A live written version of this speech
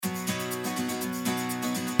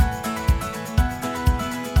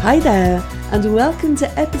Hi there, and welcome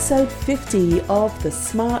to episode 50 of the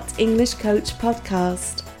Smart English Coach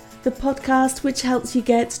podcast, the podcast which helps you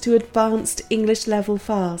get to advanced English level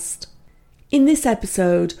fast. In this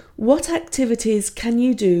episode, what activities can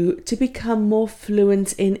you do to become more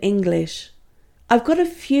fluent in English? I've got a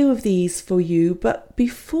few of these for you, but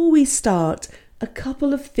before we start, a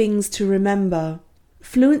couple of things to remember.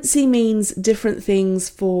 Fluency means different things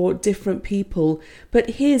for different people, but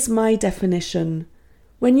here's my definition.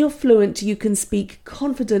 When you're fluent, you can speak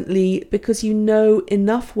confidently because you know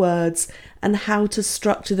enough words and how to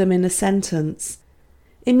structure them in a sentence.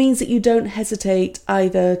 It means that you don't hesitate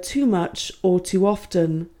either too much or too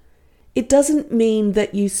often. It doesn't mean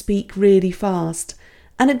that you speak really fast,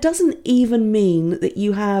 and it doesn't even mean that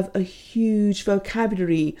you have a huge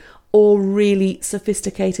vocabulary or really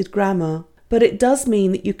sophisticated grammar. But it does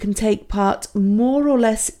mean that you can take part more or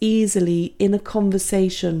less easily in a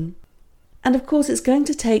conversation. And of course, it's going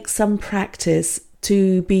to take some practice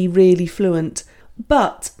to be really fluent,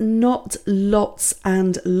 but not lots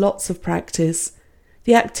and lots of practice.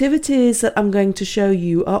 The activities that I'm going to show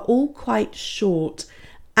you are all quite short,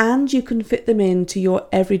 and you can fit them into your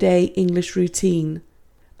everyday English routine.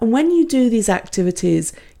 And when you do these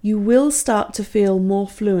activities, you will start to feel more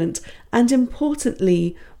fluent and,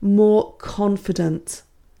 importantly, more confident.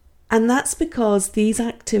 And that's because these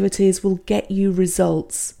activities will get you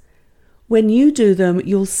results. When you do them,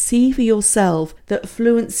 you'll see for yourself that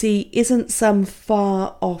fluency isn't some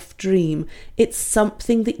far-off dream. It's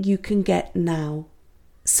something that you can get now.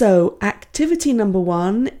 So, activity number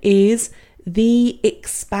 1 is the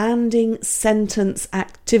expanding sentence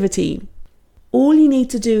activity. All you need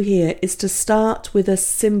to do here is to start with a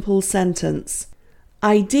simple sentence.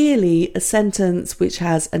 Ideally, a sentence which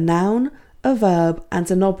has a noun, a verb, and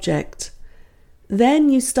an object. Then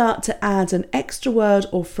you start to add an extra word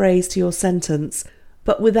or phrase to your sentence,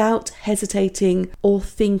 but without hesitating or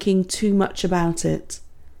thinking too much about it.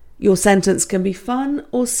 Your sentence can be fun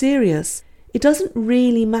or serious. It doesn't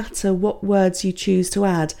really matter what words you choose to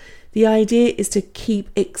add. The idea is to keep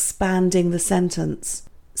expanding the sentence.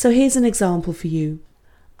 So here's an example for you.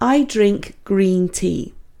 I drink green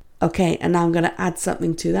tea. Okay, and now I'm going to add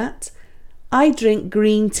something to that. I drink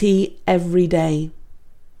green tea every day.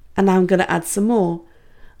 And now I'm going to add some more.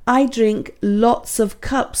 I drink lots of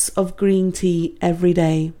cups of green tea every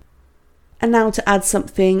day. And now to add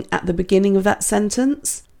something at the beginning of that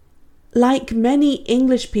sentence. Like many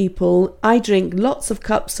English people, I drink lots of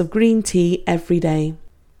cups of green tea every day.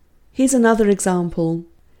 Here's another example.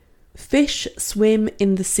 Fish swim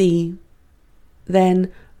in the sea.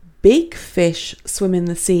 Then big fish swim in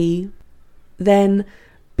the sea. Then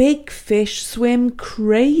big fish swim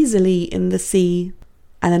crazily in the sea.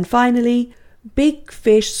 And then finally, big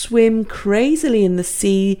fish swim crazily in the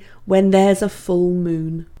sea when there's a full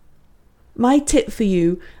moon. My tip for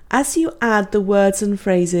you, as you add the words and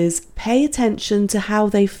phrases, pay attention to how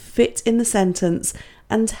they fit in the sentence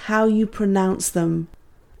and how you pronounce them.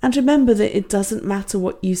 And remember that it doesn't matter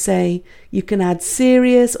what you say. You can add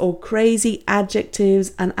serious or crazy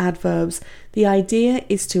adjectives and adverbs. The idea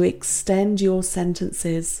is to extend your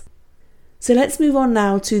sentences. So let's move on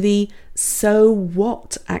now to the so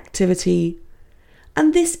what activity.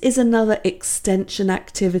 And this is another extension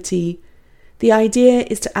activity. The idea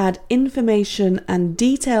is to add information and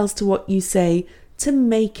details to what you say to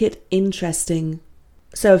make it interesting.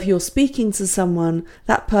 So if you're speaking to someone,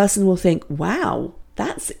 that person will think, wow,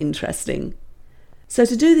 that's interesting. So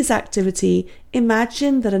to do this activity,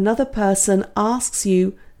 imagine that another person asks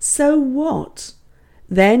you, so what?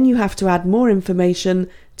 Then you have to add more information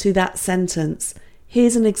to that sentence.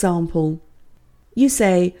 Here's an example. You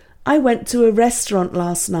say, I went to a restaurant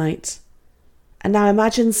last night. And now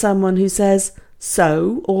imagine someone who says,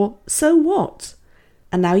 so or so what?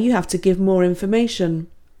 And now you have to give more information.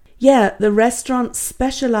 Yeah, the restaurant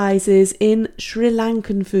specializes in Sri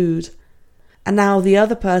Lankan food. And now the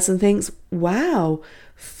other person thinks, wow,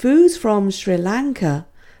 food from Sri Lanka.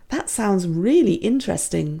 That sounds really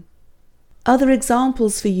interesting. Other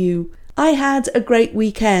examples for you. I had a great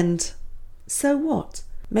weekend. So what?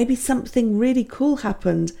 Maybe something really cool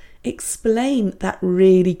happened. Explain that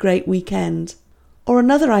really great weekend. Or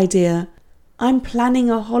another idea. I'm planning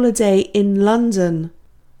a holiday in London.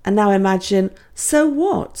 And now imagine, so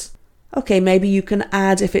what? Okay, maybe you can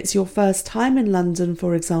add if it's your first time in London,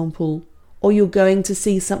 for example. Or you're going to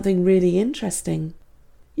see something really interesting.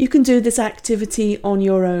 You can do this activity on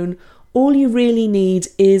your own. All you really need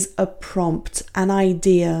is a prompt, an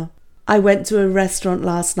idea. I went to a restaurant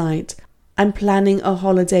last night. I'm planning a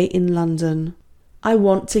holiday in London. I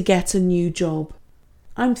want to get a new job.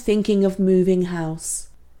 I'm thinking of moving house.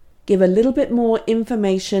 Give a little bit more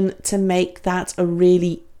information to make that a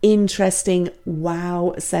really interesting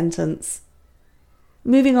wow sentence.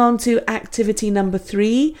 Moving on to activity number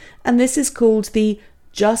 3, and this is called the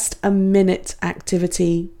just a minute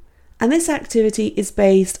activity. And this activity is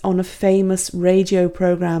based on a famous radio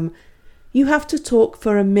program. You have to talk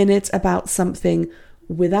for a minute about something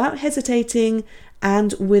without hesitating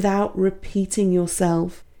and without repeating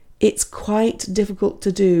yourself. It's quite difficult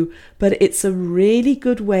to do, but it's a really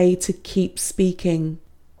good way to keep speaking.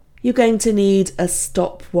 You're going to need a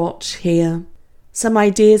stopwatch here. Some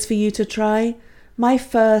ideas for you to try: my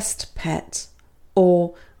first pet,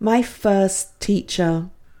 or my first teacher,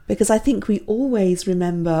 because I think we always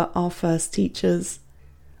remember our first teachers.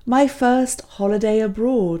 My first holiday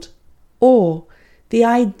abroad, or the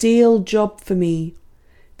ideal job for me,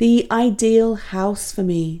 the ideal house for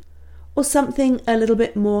me, or something a little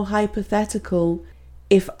bit more hypothetical.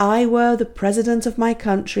 If I were the president of my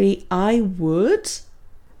country, I would.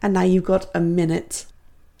 And now you've got a minute.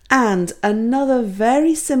 And another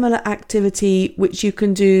very similar activity which you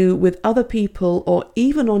can do with other people or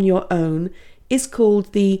even on your own is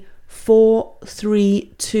called the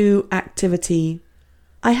 4-3-2 activity.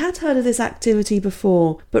 I had heard of this activity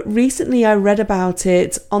before, but recently I read about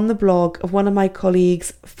it on the blog of one of my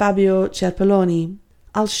colleagues, Fabio Cerpelloni.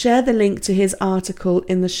 I'll share the link to his article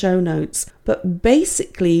in the show notes, but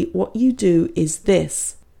basically what you do is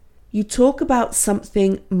this. You talk about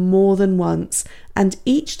something more than once, and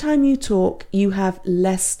each time you talk, you have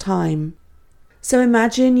less time. So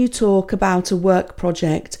imagine you talk about a work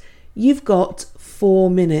project. You've got 4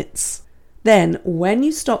 minutes. Then, when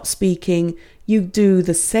you stop speaking, you do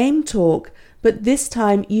the same talk, but this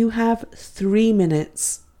time you have 3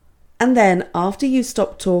 minutes. And then, after you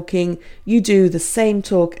stop talking, you do the same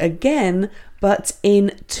talk again, but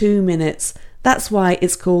in 2 minutes. That's why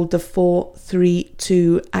it's called the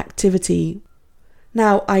 4-3-2 activity.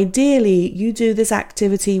 Now, ideally, you do this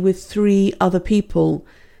activity with 3 other people.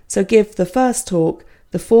 So give the first talk,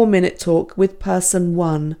 the 4-minute talk, with person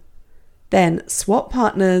 1. Then swap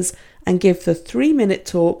partners and give the 3-minute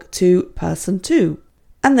talk to person 2.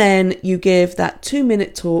 And then you give that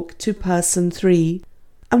 2-minute talk to person 3.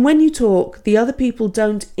 And when you talk, the other people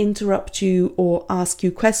don't interrupt you or ask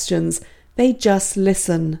you questions. They just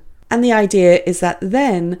listen. And the idea is that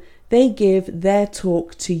then they give their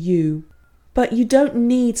talk to you. But you don't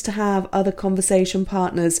need to have other conversation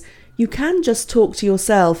partners. You can just talk to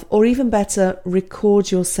yourself, or even better, record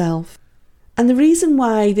yourself. And the reason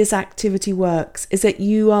why this activity works is that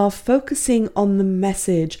you are focusing on the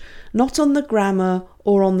message, not on the grammar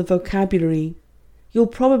or on the vocabulary. You'll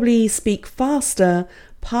probably speak faster,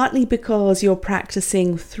 partly because you're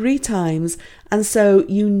practicing 3 times, and so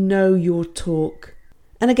you know your talk.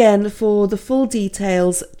 And again, for the full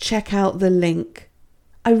details, check out the link.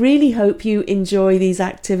 I really hope you enjoy these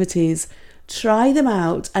activities. Try them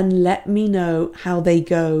out and let me know how they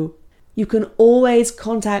go. You can always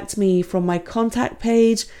contact me from my contact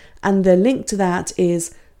page, and the link to that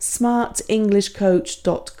is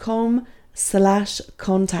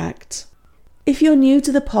smartenglishcoach.com/contact. If you're new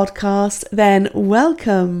to the podcast, then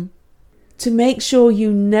welcome. To make sure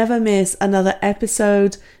you never miss another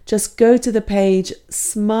episode, just go to the page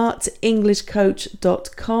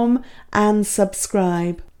smartenglishcoach.com and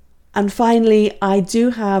subscribe. And finally, I do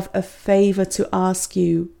have a favour to ask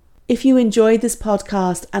you. If you enjoyed this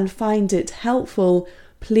podcast and find it helpful,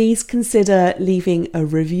 please consider leaving a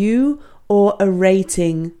review or a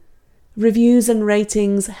rating. Reviews and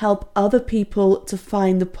ratings help other people to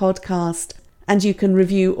find the podcast, and you can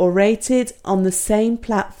review or rate it on the same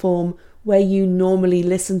platform where you normally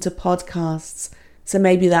listen to podcasts. So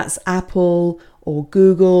maybe that's Apple or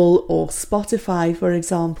Google or Spotify, for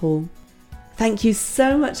example. Thank you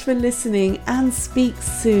so much for listening, and speak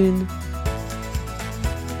soon.